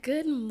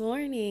Good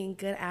morning,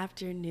 good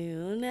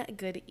afternoon,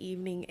 good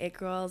evening, it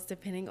girls,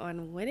 depending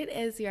on when it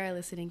is you are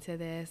listening to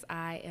this.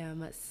 I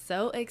am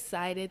so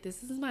excited.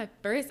 This is my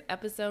first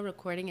episode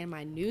recording in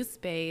my new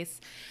space.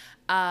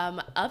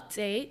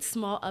 Update,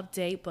 small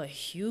update, but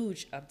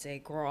huge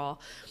update, girl.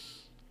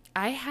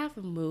 I have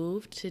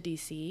moved to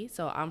DC.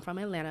 So I'm from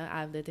Atlanta.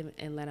 I've lived in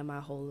Atlanta my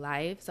whole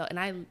life. And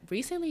I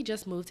recently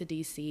just moved to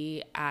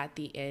DC at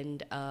the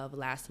end of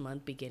last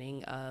month,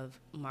 beginning of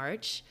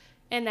March.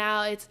 And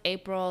now it's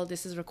April.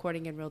 This is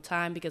recording in real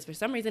time because for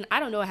some reason, I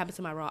don't know what happened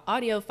to my raw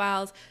audio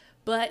files,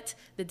 but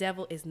the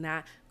devil is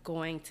not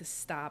going to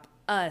stop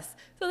us.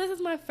 So this is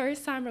my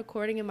first time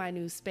recording in my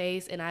new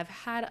space, and I've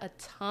had a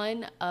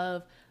ton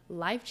of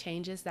life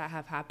changes that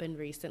have happened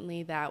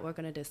recently that we're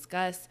going to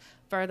discuss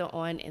further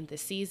on in the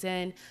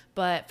season.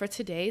 But for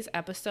today's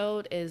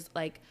episode is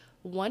like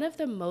one of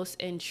the most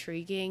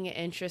intriguing,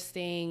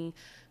 interesting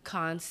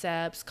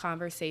concepts,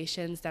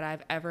 conversations that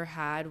I've ever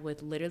had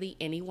with literally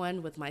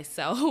anyone, with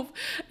myself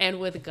and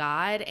with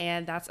God.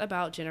 And that's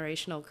about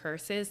generational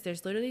curses.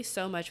 There's literally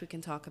so much we can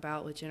talk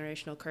about with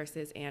generational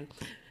curses. And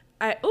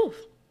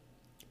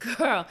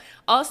girl,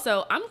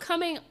 also, I'm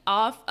coming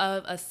off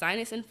of a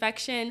sinus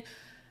infection.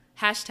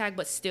 Hashtag,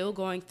 but still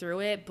going through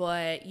it.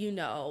 But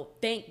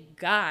thank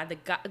God,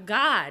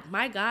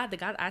 my God, the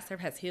God I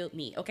serve has healed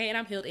me. Okay, and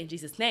I'm healed in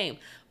Jesus' name.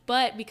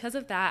 But because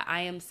of that,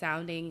 I am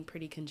sounding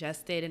pretty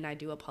congested, and I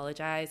do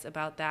apologize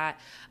about that.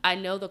 I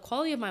know the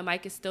quality of my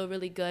mic is still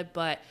really good,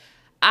 but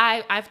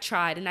I've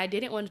tried, and I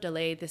didn't want to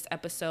delay this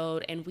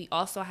episode. And we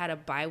also had a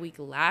bye week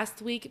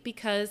last week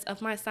because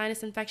of my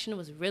sinus infection. It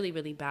was really,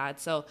 really bad.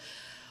 So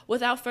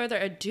without further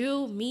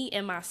ado, me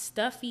and my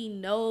stuffy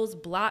nose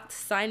blocked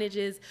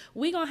signages,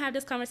 we gonna have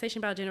this conversation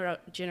about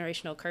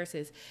generational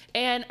curses.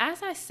 And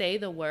as I say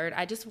the word,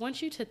 I just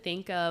want you to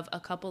think of a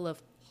couple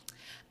of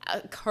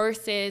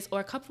curses or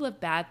a couple of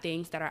bad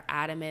things that are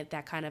adamant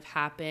that kind of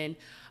happen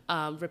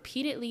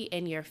repeatedly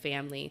in your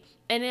family.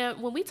 And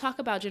then when we talk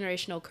about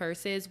generational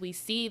curses, we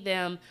see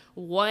them,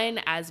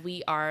 one, as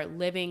we are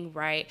living,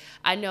 right?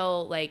 I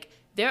know, like,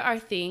 there are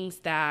things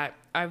that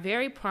are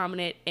very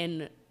prominent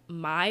in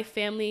my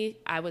family,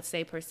 I would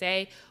say, per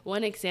se.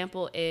 One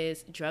example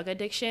is drug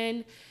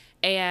addiction.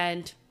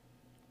 And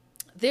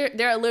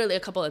there are literally a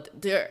couple of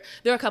there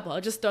are a couple.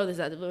 I'll just throw this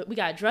out. We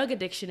got drug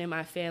addiction in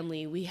my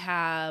family. We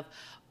have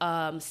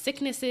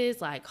sicknesses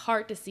like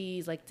heart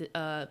disease, like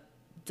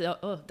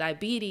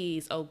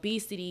diabetes,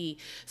 obesity.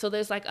 So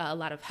there's like a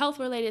lot of health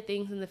related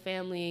things in the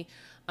family.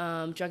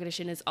 Drug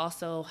addiction is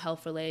also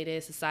health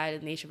related.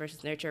 Society, nature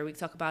versus nurture. We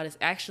talk about is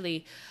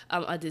actually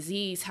a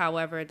disease.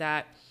 However,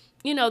 that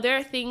there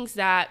are things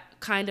that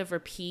kind of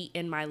repeat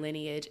in my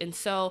lineage. And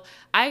so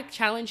I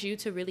challenge you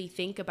to really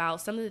think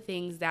about some of the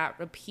things that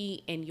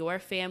repeat in your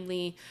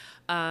family.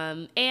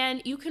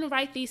 And you can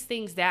write these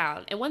things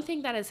down. And one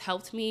thing that has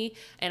helped me,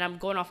 and I'm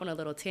going off on a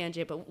little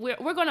tangent, but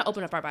we're going to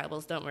open up our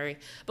Bibles, don't worry.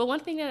 But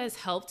one thing that has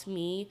helped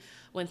me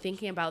when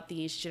thinking about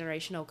these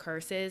generational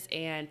curses,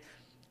 and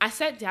I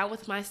sat down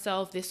with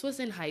myself, this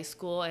was in high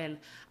school, and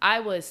I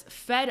was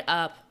fed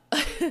up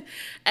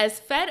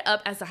as fed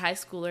up as a high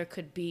schooler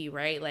could be,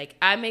 right? Like,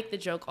 I make the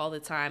joke all the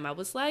time. I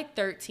was like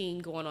 13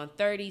 going on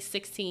 30,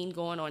 16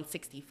 going on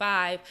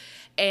 65.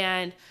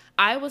 And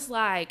I was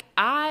like,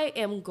 I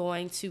am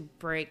going to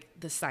break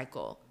the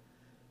cycle.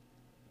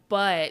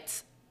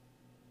 But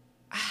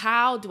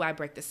how do I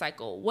break the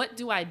cycle? What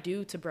do I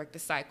do to break the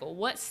cycle?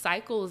 What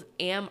cycles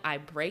am I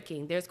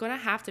breaking? There's going to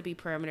have to be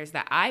parameters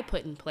that I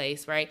put in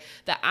place, right?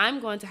 That I'm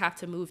going to have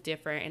to move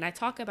different. And I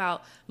talk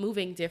about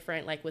moving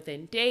different, like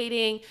within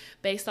dating,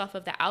 based off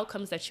of the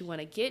outcomes that you want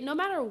to get. No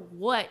matter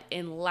what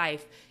in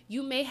life,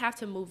 you may have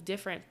to move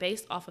different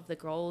based off of the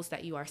goals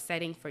that you are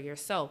setting for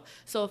yourself.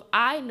 So if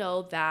I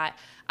know that,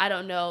 I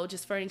don't know,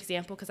 just for an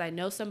example, because I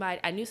knew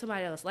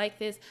somebody else like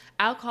this,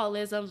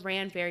 alcoholism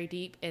ran very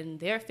deep in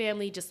their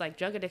family, just like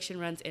drug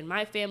addiction runs in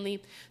my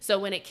family. So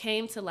when it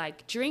came to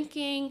like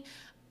drinking,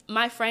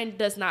 my friend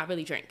does not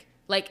really drink.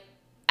 Like,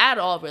 at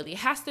all, really. It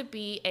has to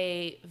be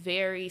a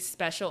very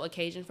special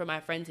occasion for my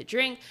friend to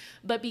drink.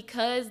 But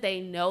because they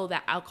know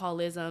that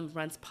alcoholism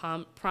runs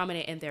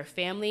prominent in their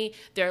family,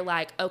 they're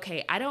like,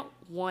 okay, I don't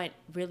want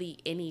really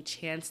any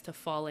chance to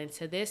fall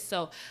into this.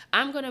 So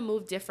I'm going to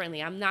move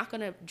differently. I'm not going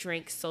to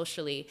drink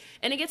socially.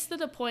 And it gets to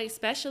the point,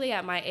 especially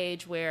at my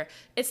age, where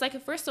it's like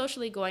if we're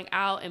socially going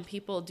out and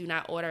people do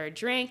not order a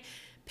drink,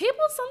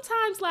 people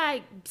sometimes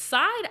like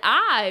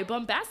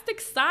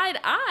bombastic side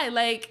eye,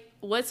 like,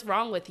 what's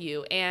wrong with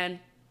you? And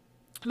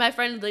my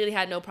friend literally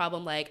had no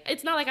problem. Like,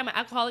 it's not like I'm an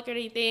alcoholic or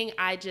anything.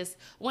 I just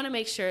want to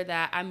make sure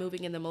that I'm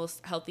moving in the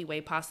most healthy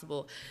way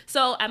possible.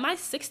 So at my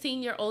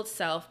 16-year-old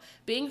self,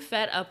 being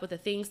fed up with the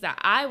things that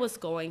I was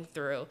going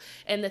through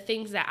and the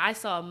things that I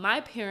saw my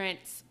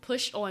parents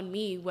push on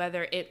me,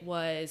 whether it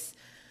was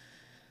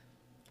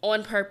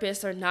on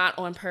purpose or not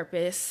on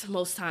purpose,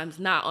 most times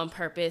not on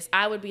purpose,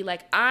 I would be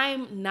like,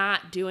 I'm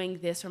not doing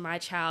this for my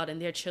child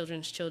and their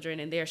children's children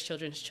and their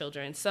children's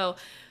children. So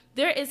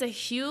there is a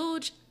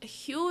huge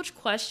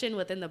question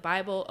within the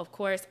Bible. Of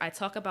course, I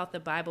talk about the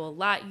Bible a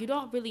lot. You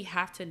don't really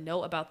have to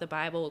know about the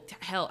Bible.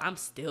 Hell, I'm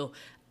still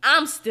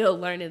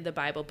learning the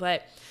Bible.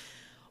 But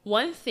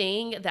one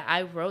thing that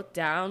I wrote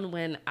down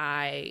when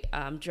I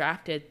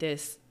drafted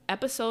this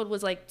episode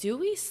was like, do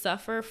we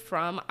suffer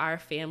from our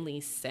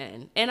family's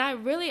sin? And I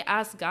really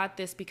asked God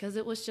this because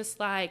it was just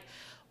like,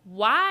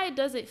 why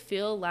does it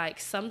feel like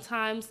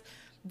sometimes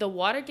the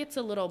water gets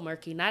a little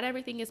murky? Not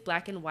everything is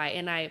black and white.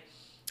 And I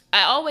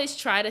always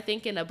try to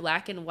think in a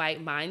black and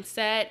white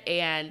mindset,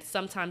 and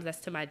sometimes that's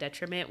to my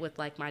detriment with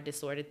like my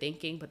disordered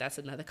thinking, but that's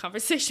another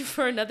conversation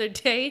for another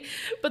day.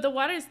 But the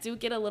waters do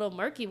get a little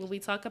murky when we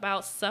talk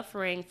about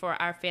suffering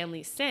for our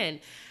family's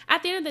sin.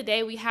 At the end of the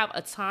day, we have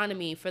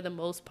autonomy for the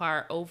most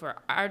part over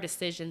our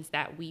decisions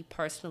that we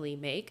personally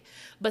make,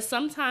 but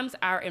sometimes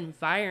our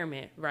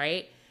environment,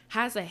 right,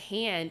 has a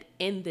hand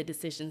in the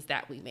decisions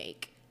that we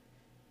make.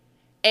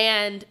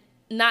 And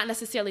not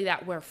necessarily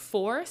that we're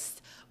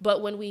forced,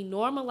 but when we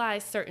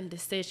normalize certain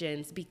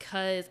decisions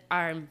because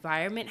our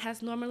environment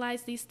has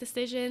normalized these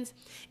decisions,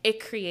 it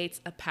creates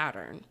a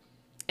pattern.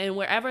 And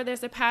wherever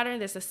there's a pattern,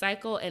 there's a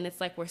cycle, and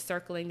it's like we're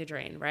circling the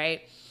drain,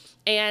 right?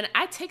 And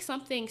I take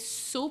something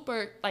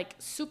super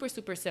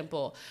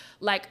simple,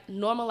 like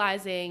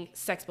normalizing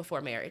sex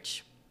before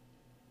marriage.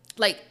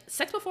 Like,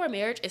 sex before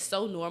marriage is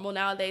so normal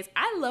nowadays.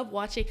 I love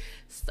watching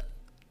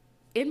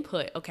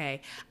okay.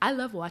 I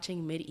love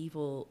watching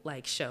medieval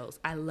like shows.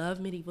 I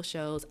love medieval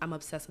shows. I'm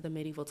obsessed with the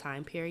medieval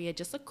time period.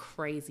 Just a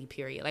crazy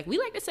period. Like, we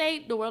like to say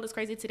the world is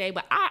crazy today,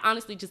 but I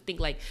honestly just think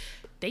like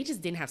they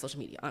just didn't have social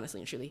media, honestly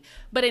and truly.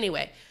 But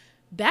anyway,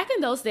 back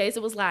in those days,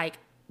 it was like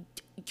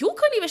you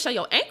couldn't even show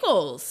your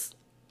ankles.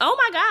 Oh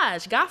my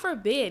gosh, God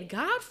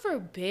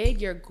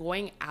forbid you're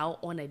going out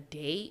on a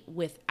date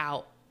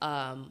without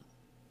a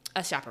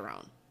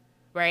chaperone,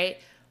 right?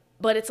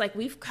 But it's like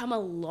we've come a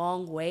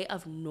long way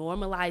of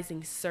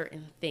normalizing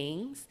certain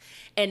things.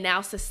 And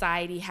now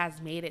society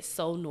has made it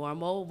so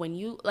normal. When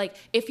you, like,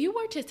 if you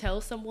were to tell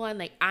someone,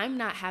 like, I'm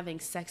not having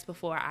sex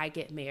before I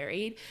get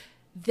married,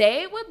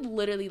 they would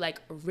literally,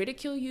 like,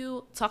 ridicule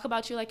you, talk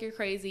about you like you're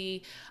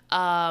crazy. There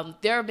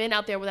are men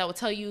out there that will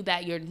tell you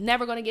that you're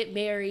never going to get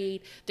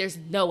married. There's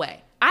no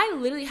way. I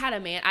literally had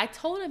I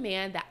told a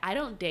man that I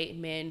don't date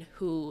men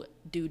who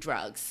do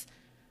drugs.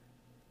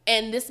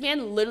 And this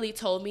man literally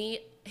told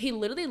me, he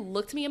literally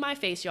looked me in my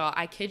face, y'all,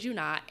 I kid you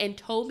not, and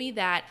told me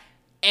that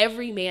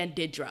every man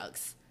did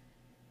drugs.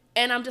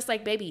 And I'm just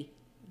like, baby,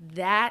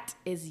 that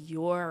is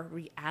your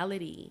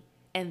reality.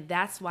 And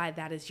that's why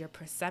that is your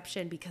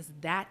perception, because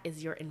that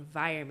is your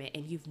environment.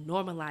 And you've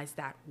normalized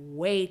that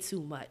way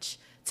too much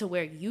to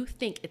where you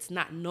think it's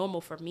not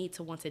normal for me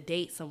to want to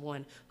date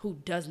someone who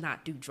does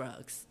not do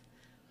drugs.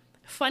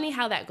 Funny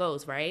how that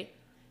goes, right?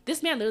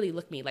 This man literally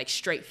looked me like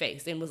straight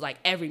face and was like,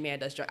 every man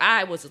does drugs.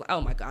 I was just like,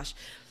 oh my gosh.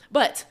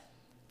 But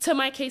to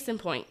my case in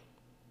point,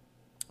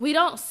 we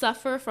don't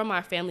suffer from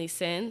our family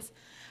sins.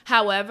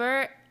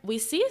 However, we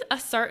see a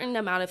certain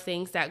amount of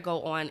things that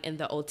go on in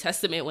the Old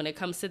Testament when it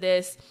comes to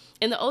this.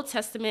 In the Old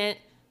Testament,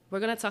 we're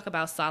going to talk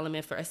about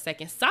Solomon for a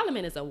second.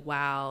 Solomon is a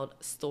wild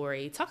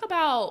story. Talk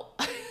about,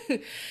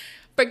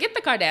 forget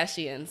the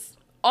Kardashians.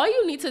 All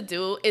you need to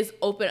do is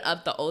open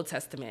up the Old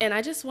Testament. And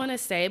I just want to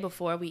say,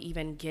 before we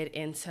even get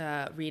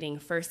into reading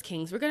 1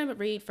 Kings, we're going to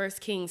read 1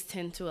 Kings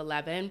 10 to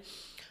 11.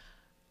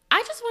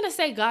 I just want to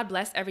say God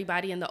bless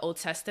everybody in the Old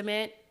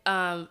Testament.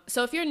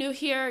 So if you're new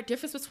here,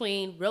 difference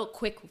between, real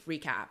quick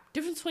recap,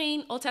 difference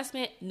between Old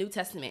Testament, New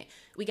Testament.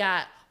 We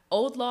got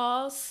old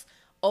laws,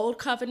 old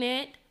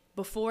covenant,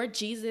 before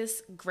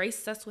Jesus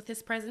graced us with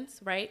his presence,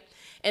 right?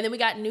 And then we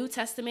got New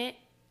Testament,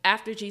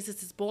 after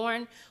Jesus is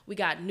born. We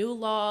got new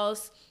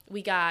laws.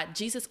 We got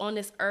Jesus on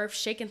this earth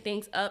shaking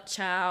things up,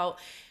 child.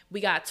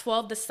 We got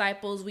 12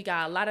 disciples. We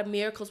got a lot of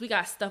miracles. We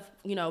got stuff,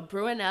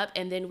 brewing up.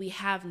 And then we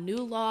have new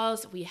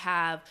laws. We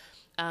have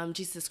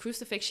Jesus'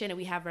 crucifixion, and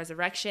we have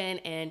resurrection.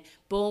 And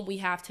boom, we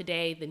have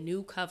today the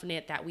new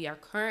covenant that we are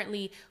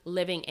currently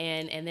living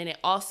in. And then it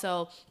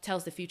also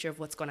tells the future of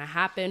what's going to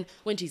happen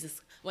when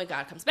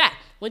God comes back.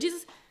 When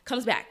Jesus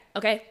comes back,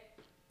 okay?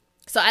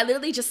 So I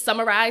literally just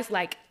summarized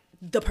like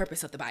the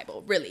purpose of the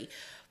Bible, really.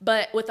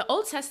 But with the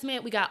Old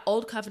Testament, we got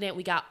old covenant,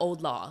 we got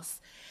old laws.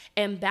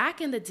 And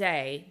back in the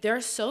day, there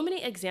are so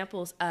many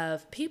examples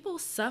of people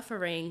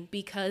suffering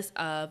because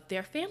of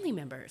their family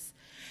members.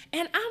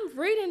 And I'm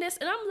reading this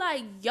and I'm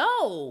like,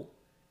 yo,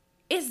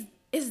 is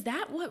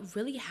that what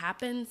really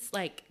happens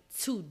like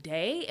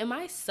today? Am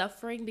I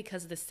suffering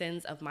because of the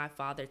sins of my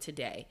father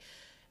today?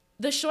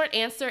 The short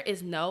answer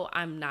is no,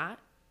 I'm not.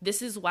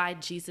 This is why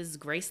Jesus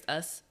graced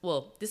us.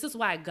 Well, this is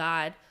why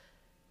God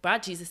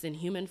brought Jesus in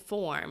human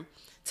form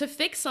to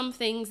fix some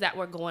things that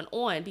were going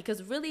on,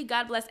 because really,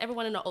 God bless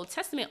everyone in the Old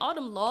Testament, all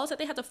them laws that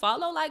they had to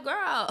follow, like,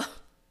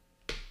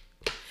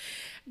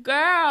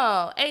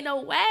 girl, ain't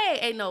no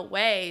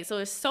way. So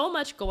there's so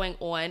much going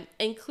on,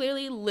 and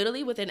clearly,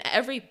 literally within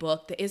every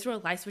book, the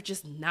Israelites were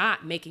just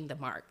not making the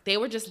mark. They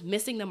were just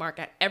missing the mark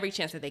at every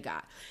chance that they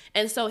got.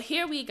 And so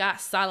here we got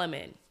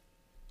Solomon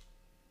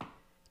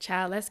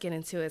Child, let's get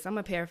into it. So I'm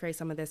going to paraphrase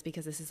some of this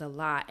because this is a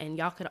lot, and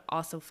y'all could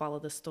also follow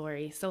the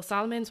story. So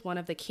Solomon's one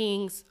of the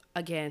kings.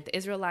 Again, the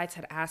Israelites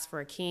had asked for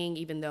a king,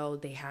 even though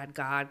they had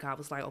God. God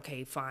was like,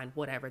 okay, fine,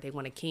 whatever. They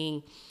want a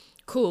king.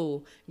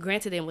 Cool.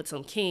 Granted them with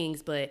some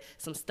kings, but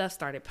some stuff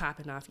started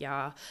popping off,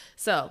 y'all.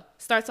 So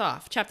starts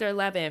off, chapter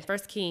 11, 1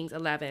 Kings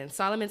 11.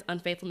 Solomon's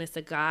unfaithfulness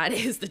to God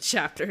is the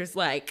chapter's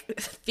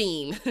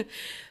theme.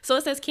 So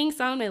it says King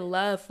Solomon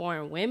loved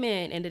foreign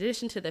women in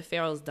addition to the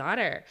Pharaoh's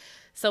daughter.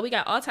 So we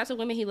got all types of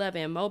women he loved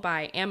in: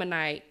 Moabite,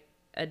 Ammonite,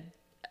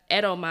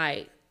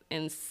 Edomite,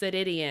 and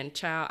Sidonian.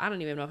 Child, I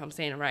don't even know if I'm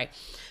saying it right.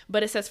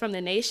 But it says, from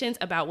the nations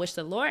about which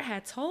the Lord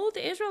had told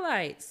the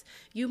Israelites,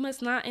 you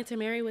must not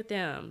intermarry with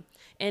them.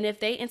 And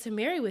if they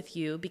intermarry with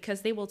you,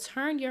 because they will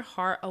turn your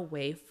heart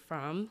away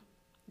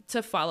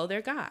to follow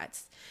their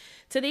gods.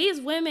 To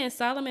these women,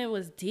 Solomon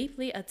was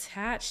deeply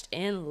attached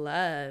in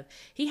love.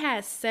 He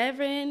had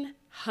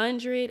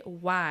 700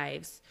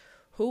 wives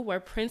who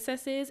were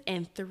princesses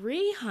and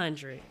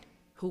 300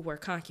 who were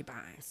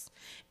concubines.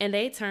 And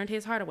they turned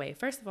his heart away.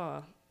 First of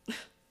all,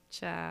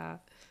 child,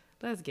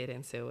 let's get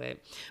into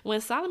it.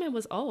 When Solomon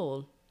was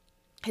old,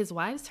 his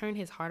wives turned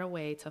his heart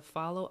away to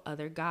follow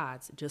other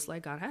gods, just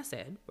like God has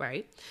said,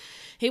 right?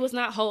 He was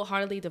not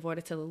wholeheartedly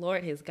devoted to the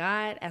Lord, his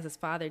God, as his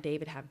father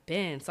David had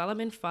been.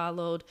 Solomon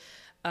followed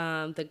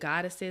the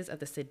goddesses of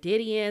the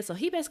Sidonians. So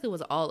he basically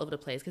was all over the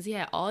place because he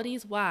had all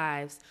these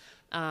wives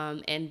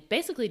and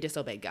basically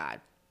disobeyed God.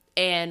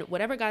 And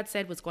whatever God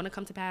said was going to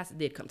come to pass,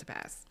 did come to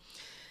pass.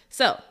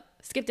 So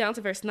skip down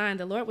to verse 9.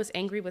 The Lord was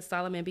angry with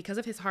Solomon because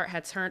of his heart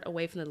had turned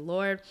away from the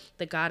Lord,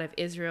 the God of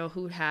Israel,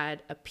 who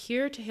had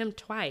appeared to him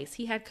twice.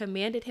 He had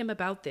commanded him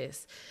about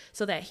this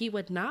so that he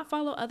would not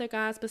follow other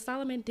gods, but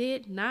Solomon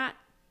did not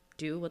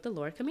do what the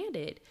Lord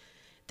commanded.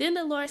 Then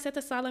the Lord said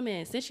to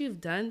Solomon, since you've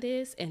done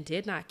this and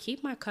did not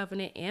keep my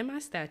covenant and my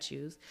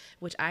statutes,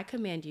 which I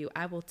command you,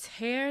 I will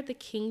tear the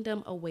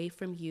kingdom away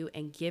from you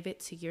and give it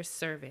to your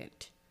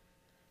servant.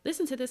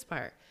 Listen to this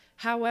part.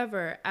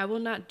 However, I will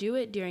not do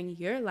it during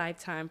your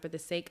lifetime for the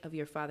sake of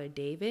your father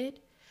David.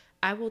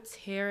 I will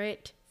tear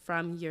it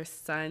from your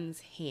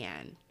son's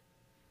hand.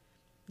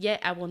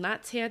 Yet I will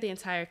not tear the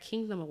entire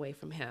kingdom away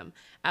from him.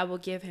 I will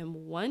give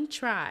him one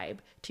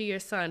tribe to your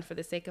son for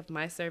the sake of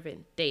my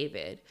servant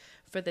David,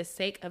 for the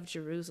sake of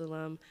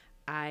Jerusalem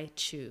I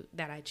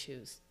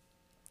choose.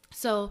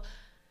 So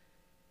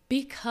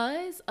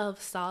because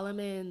of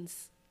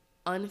Solomon's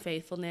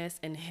unfaithfulness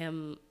and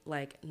him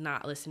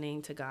not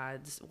listening to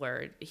God's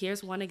word,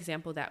 here's one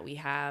example that we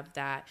have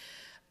that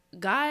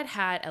God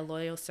had a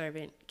loyal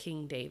servant,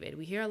 King David.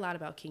 We hear a lot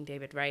about King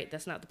David, right?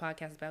 That's not the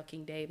podcast about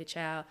King David,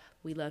 child.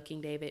 We love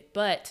King David.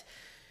 But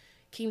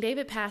King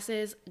David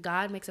passes.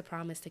 God makes a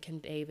promise to King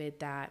David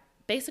that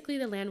basically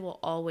the land will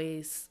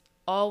always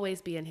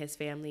be in his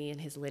family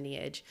and his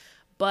lineage.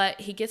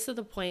 But he gets to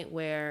the point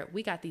where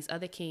we got these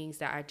other kings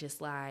that are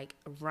just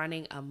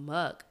running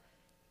amok.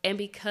 And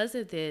because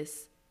of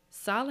this,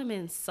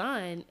 Solomon's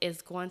son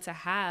is going to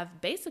have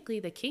basically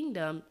the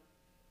kingdom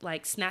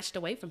snatched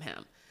away from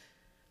him.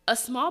 A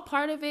small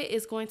part of it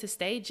is going to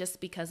stay just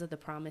because of the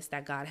promise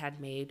that God had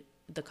made,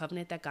 the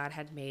covenant that God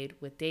had made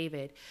with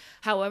David.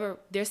 However,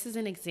 this is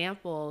an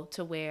example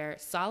to where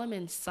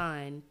Solomon's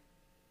son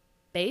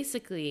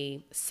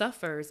basically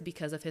suffers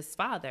because of his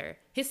father.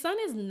 His son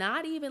is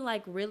not even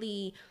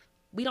really,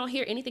 we don't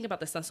hear anything about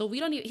the son. So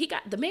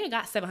the man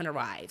got 700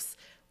 wives.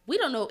 We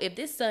don't know if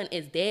this son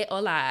is dead or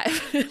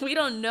alive. We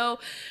don't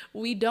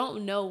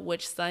know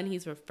which son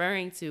he's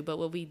referring to, but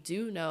what we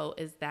do know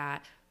is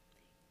that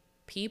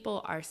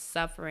people are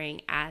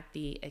suffering at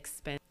the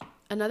expense.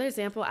 Another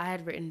example I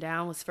had written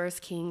down was 1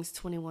 Kings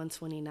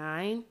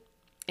 21:29,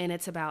 and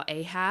it's about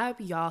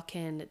Ahab. Y'all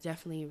can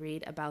definitely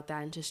read about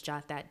that and just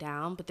jot that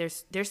down. But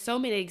there's so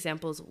many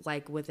examples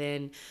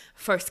within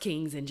 1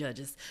 Kings and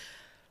Judges.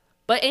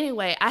 But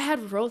anyway, I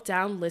had wrote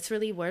down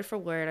literally word for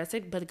word. I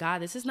said, but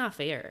God, this is not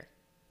fair.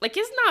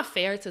 It's not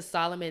fair to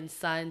Solomon's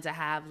son to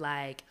have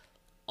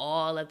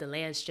all of the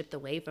land stripped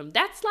away from him.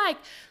 That's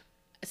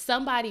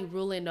somebody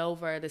ruling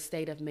over the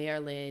state of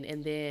Maryland,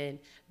 and then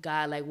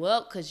God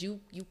well, because you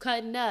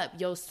cutting up,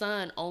 your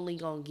son only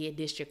gonna get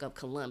District of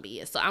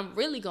Columbia, so I'm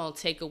really gonna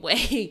take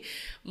away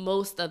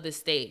most of the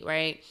state,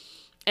 right?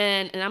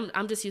 And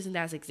I'm just using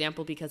that as an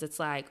example because it's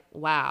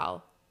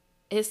wow,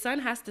 his son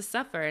has to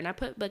suffer.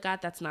 But God,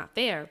 that's not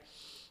fair.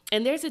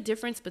 And there's a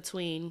difference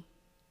between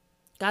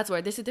God's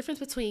word. There's a difference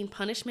between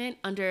punishment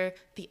under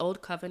the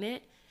old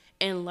covenant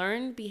and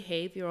learned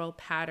behavioral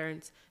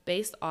patterns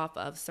based off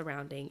of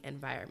surrounding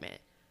environment.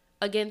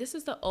 Again, this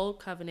is the old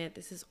covenant.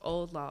 This is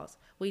old laws.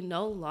 We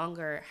no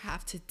longer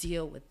have to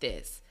deal with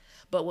this.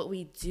 But what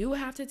we do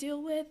have to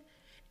deal with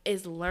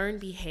is learned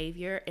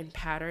behavior and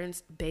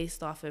patterns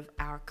based off of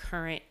our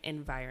current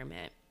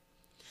environment.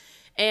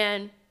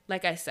 And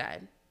like I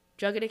said,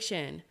 drug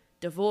addiction,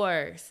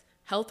 divorce,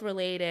 health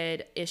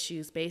related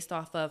issues based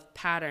off of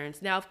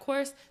patterns. Now, of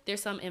course,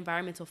 there's some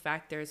environmental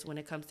factors when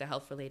it comes to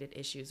health related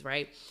issues,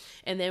 right?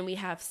 And then we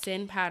have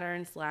sin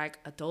patterns like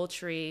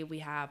adultery, we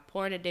have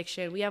porn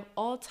addiction, we have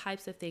all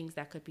types of things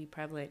that could be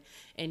prevalent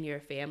in your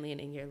family and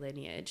in your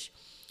lineage.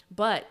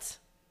 But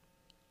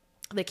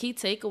the key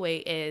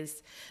takeaway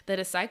is that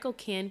a cycle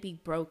can be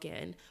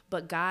broken,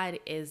 but God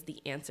is the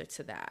answer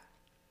to that.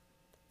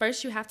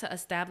 First, you have to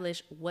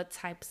establish what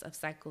types of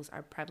cycles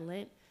are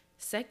prevalent.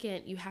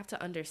 Second, you have to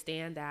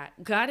understand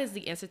that God is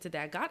the answer to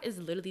that. God is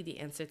literally the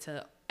answer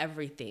to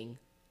everything.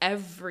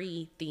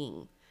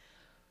 Everything.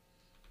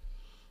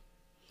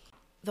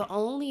 The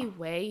only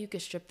way you can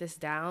strip this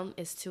down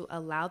is to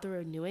allow the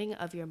renewing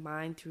of your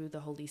mind through the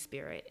Holy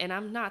Spirit. And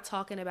I'm not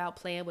talking about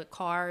playing with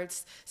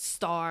cards,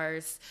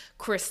 stars,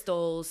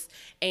 crystals,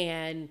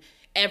 and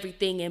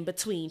everything in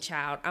between,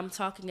 child. I'm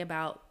talking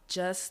about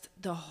just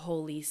the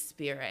Holy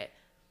Spirit.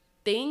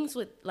 Things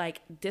with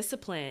like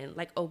discipline,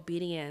 like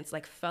obedience,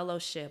 like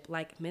fellowship,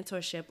 like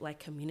mentorship, like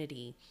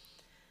community.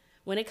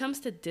 When it comes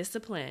to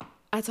discipline,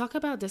 I talk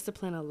about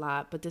discipline a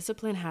lot, but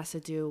discipline has to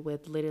do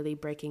with literally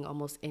breaking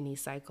almost any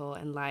cycle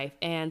in life.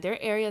 And there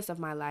are areas of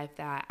my life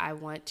that I'm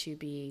going to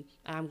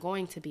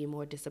be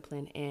more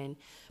disciplined in.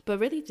 But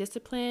really,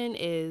 discipline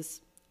is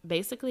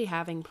basically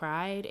having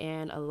pride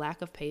and a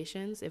lack of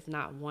patience, if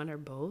not one or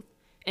both.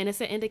 And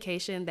it's an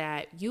indication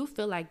that you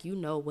feel like you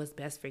know what's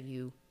best for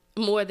you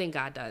more than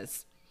God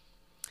does.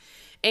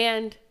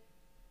 And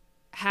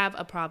have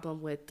a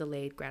problem with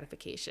delayed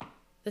gratification.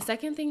 The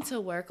second thing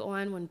to work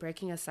on when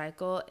breaking a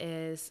cycle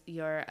is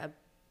your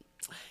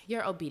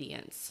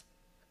obedience.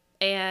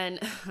 And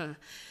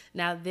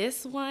now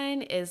this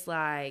one is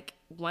like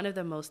one of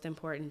the most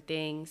important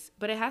things,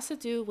 but it has to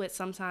do with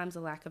sometimes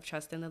a lack of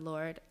trust in the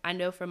Lord. I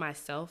know for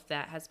myself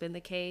that has been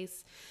the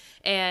case.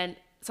 And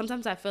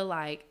sometimes I feel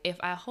like if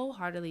I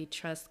wholeheartedly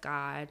trust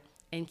God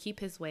and keep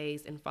his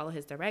ways and follow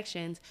his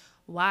directions,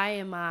 why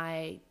am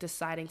I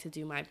deciding to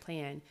do my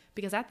plan?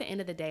 Because at the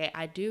end of the day,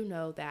 I do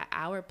know that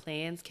our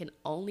plans can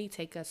only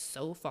take us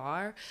so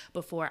far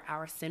before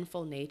our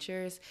sinful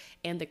natures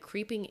and the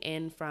creeping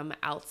in from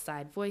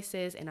outside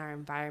voices in our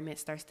environment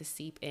starts to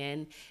seep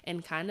in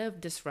and kind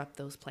of disrupt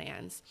those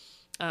plans.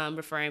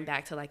 Referring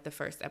back to like the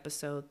first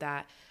episode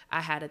that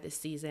I had of this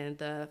season,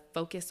 the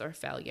focus or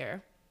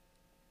failure.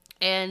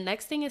 And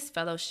next thing is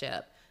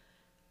fellowship.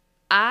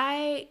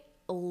 I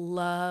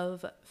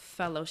love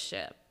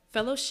fellowship.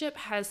 Fellowship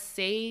has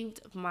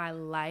saved my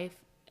life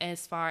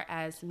as far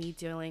as me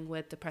dealing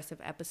with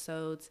depressive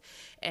episodes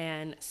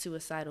and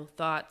suicidal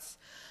thoughts.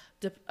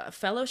 The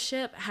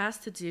fellowship has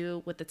to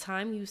do with the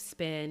time you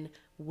spend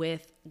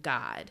with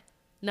God.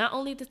 Not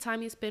only the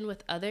time you spend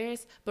with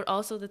others, but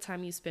also the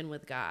time you spend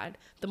with God.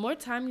 The more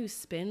time you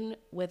spend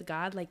with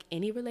God, like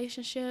any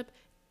relationship,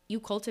 you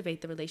cultivate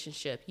the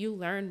relationship. You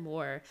learn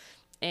more.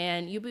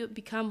 And you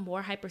become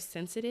more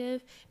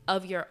hypersensitive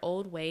of your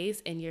old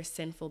ways and your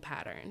sinful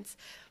patterns.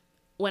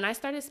 When I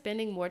started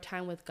spending more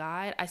time with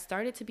God, I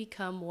started to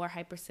become more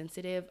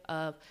hypersensitive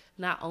of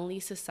not only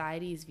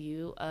society's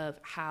view of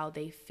how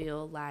they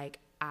feel like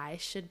I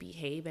should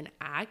behave and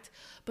act,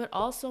 but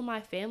also my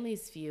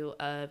family's view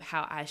of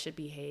how I should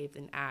behave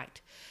and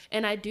act.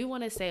 And I do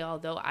want to say,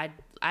 although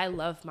I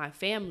love my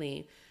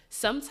family,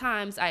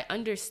 sometimes I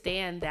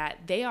understand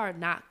that they are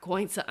not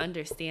going to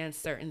understand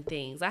certain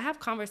things. I have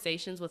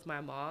conversations with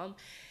my mom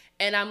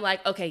and I'm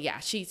like, okay, yeah,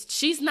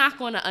 she's not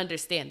going to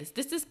understand this.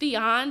 This is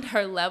beyond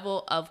her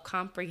level of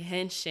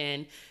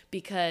comprehension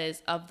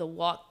because of the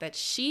walk that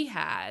she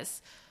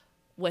has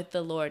with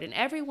the Lord. And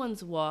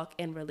everyone's walk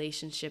and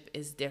relationship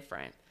is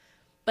different.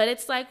 But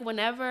it's like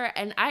whenever,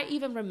 and I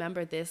even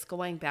remember this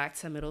going back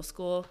to middle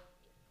school,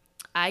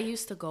 I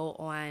used to go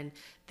on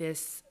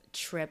this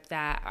trip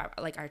that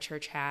our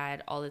church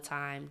had all the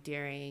time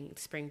during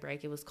spring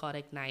break. It was called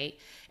Ignite.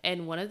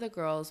 And one of the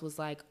girls was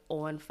like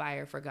on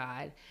fire for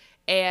God.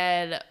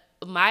 And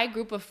my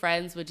group of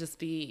friends would just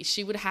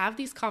she would have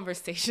these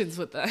conversations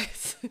with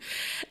us.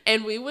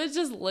 And we would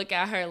just look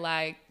at her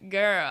like,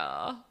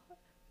 girl,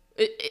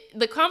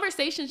 the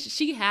conversations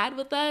she had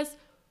with us,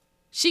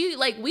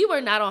 we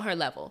were not on her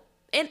level.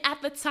 And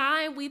at the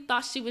time, we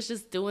thought she was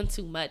just doing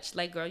too much.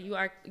 Like, girl,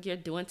 you're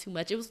doing too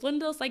much. It was one of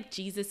those like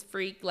Jesus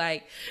freak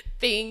like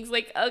things.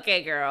 Like,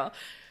 okay, girl.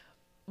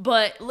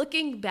 But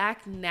looking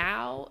back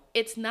now,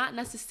 it's not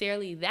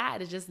necessarily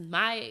that. It's just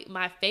my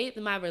faith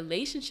and my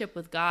relationship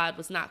with God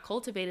was not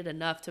cultivated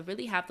enough to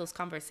really have those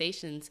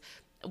conversations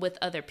with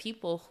other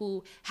people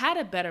who had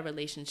a better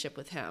relationship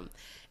with him.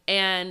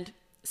 And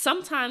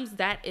sometimes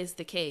that is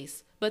the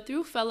case. But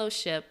through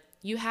fellowship,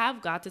 you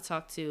have God to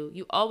talk to.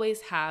 You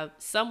always have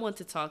someone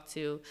to talk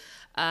to.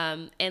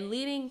 And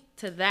leading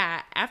to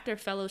that, after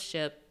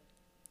fellowship,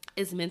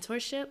 is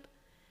mentorship.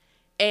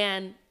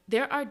 And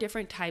there are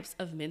different types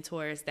of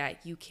mentors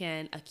that you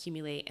can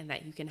accumulate and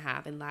that you can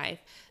have in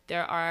life.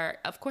 There are,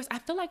 of course, I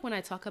feel like when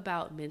I talk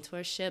about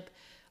mentorship,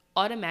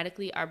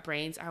 automatically our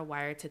brains are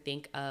wired to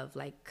think of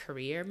like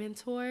career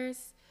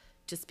mentors,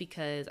 just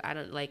because I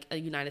don't like a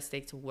United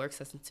States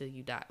work us until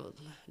you die.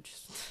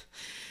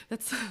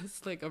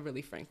 That's like a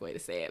really frank way to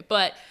say it.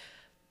 But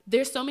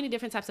there's so many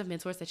different types of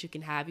mentors that you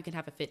can have. You can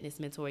have a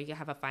fitness mentor, you can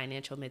have a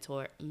financial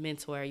mentor,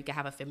 you can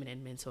have a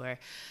feminine mentor,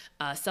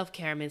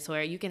 self-care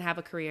mentor, you can have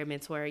a career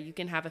mentor, you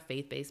can have a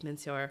faith-based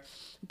mentor.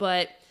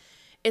 But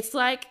it's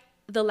like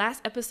the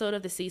last episode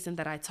of the season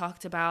that I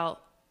talked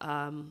about,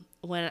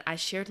 when I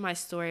shared my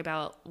story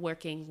about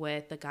working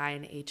with the guy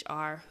in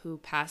HR who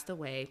passed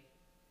away.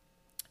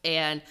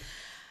 And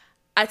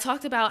I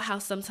talked about how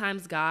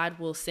sometimes God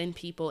will send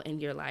people in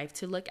your life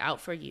to look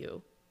out for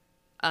you.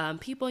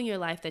 People in your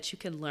life that you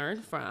can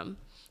learn from,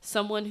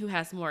 someone who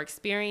has more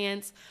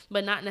experience,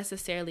 but not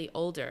necessarily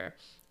older.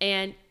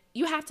 And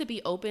you have to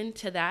be open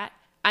to that.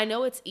 I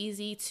know it's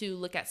easy to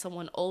look at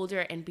someone older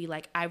and be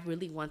like, I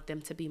really want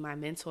them to be my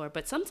mentor.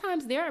 But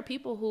sometimes there are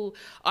people who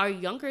are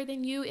younger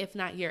than you, if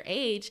not your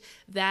age,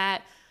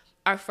 that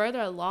are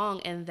further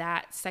along in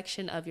that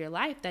section of your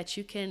life that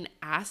you can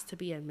ask to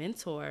be a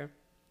mentor.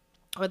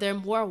 Or they're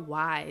more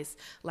wise,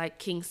 like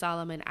King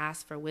Solomon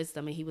asked for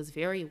wisdom, and he was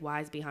very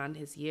wise beyond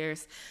his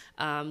years,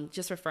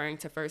 just referring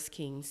to 1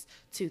 Kings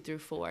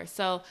 2-4.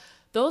 So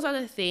those are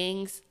the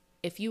things,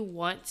 if you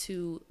want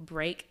to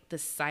break the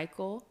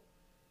cycle,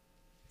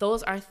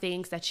 those are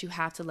things that you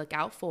have to look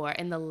out for.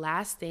 And the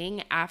last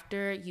thing,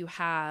 after you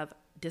have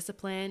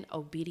discipline,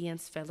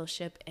 obedience,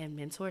 fellowship, and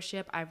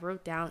mentorship, I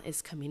wrote down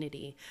is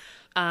community.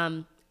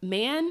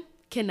 Man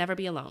can never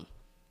be alone,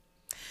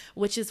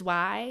 which is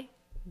why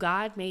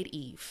God made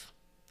Eve.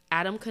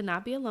 Adam could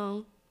not be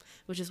alone,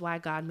 which is why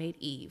God made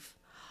Eve.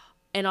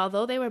 And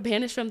although they were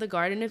banished from the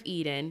Garden of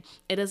Eden,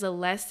 it is a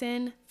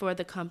lesson for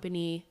the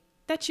company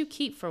that you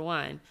keep, for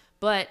one.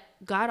 But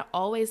God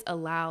always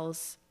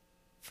allows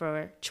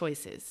for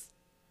choices.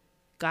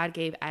 God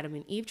gave Adam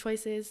and Eve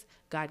choices.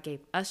 God gave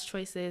us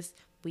choices.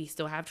 We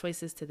still have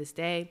choices to this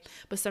day.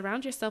 But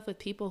surround yourself with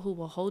people who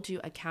will hold you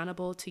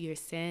accountable to your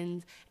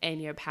sins and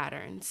your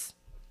patterns.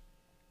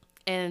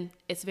 And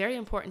it's very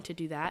important to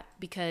do that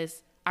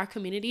because our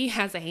community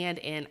has a hand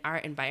in our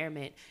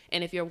environment.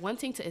 And if you're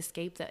wanting to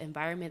escape the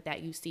environment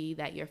that you see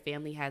that your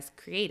family has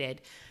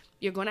created,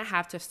 you're going to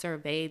have to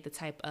survey the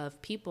type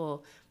of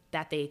people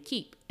that they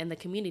keep and the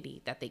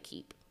community that they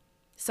keep.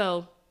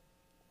 So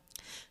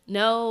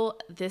no,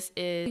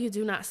 you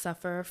do not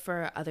suffer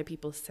for other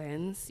people's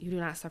sins. You do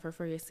not suffer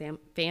for your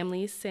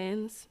family's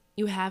sins.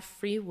 You have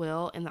free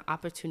will and the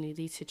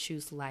opportunity to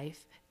choose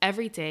life.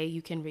 Every day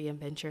you can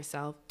reinvent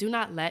yourself. Do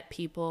not let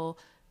people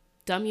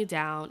dumb you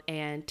down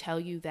and tell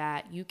you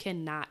that you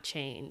cannot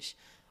change.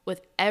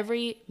 With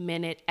every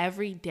minute,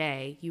 every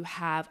day, you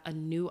have a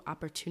new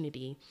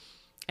opportunity.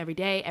 Every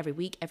day, every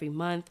week, every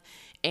month.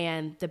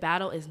 And the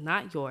battle is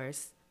not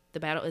yours. The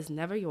battle is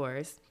never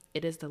yours.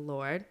 It is the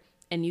Lord.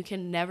 And you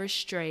can never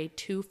stray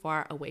too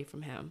far away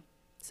from him.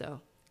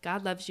 So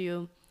God loves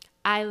you.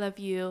 I love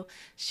you.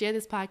 Share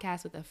this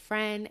podcast with a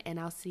friend, and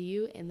I'll see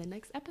you in the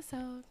next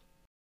episode.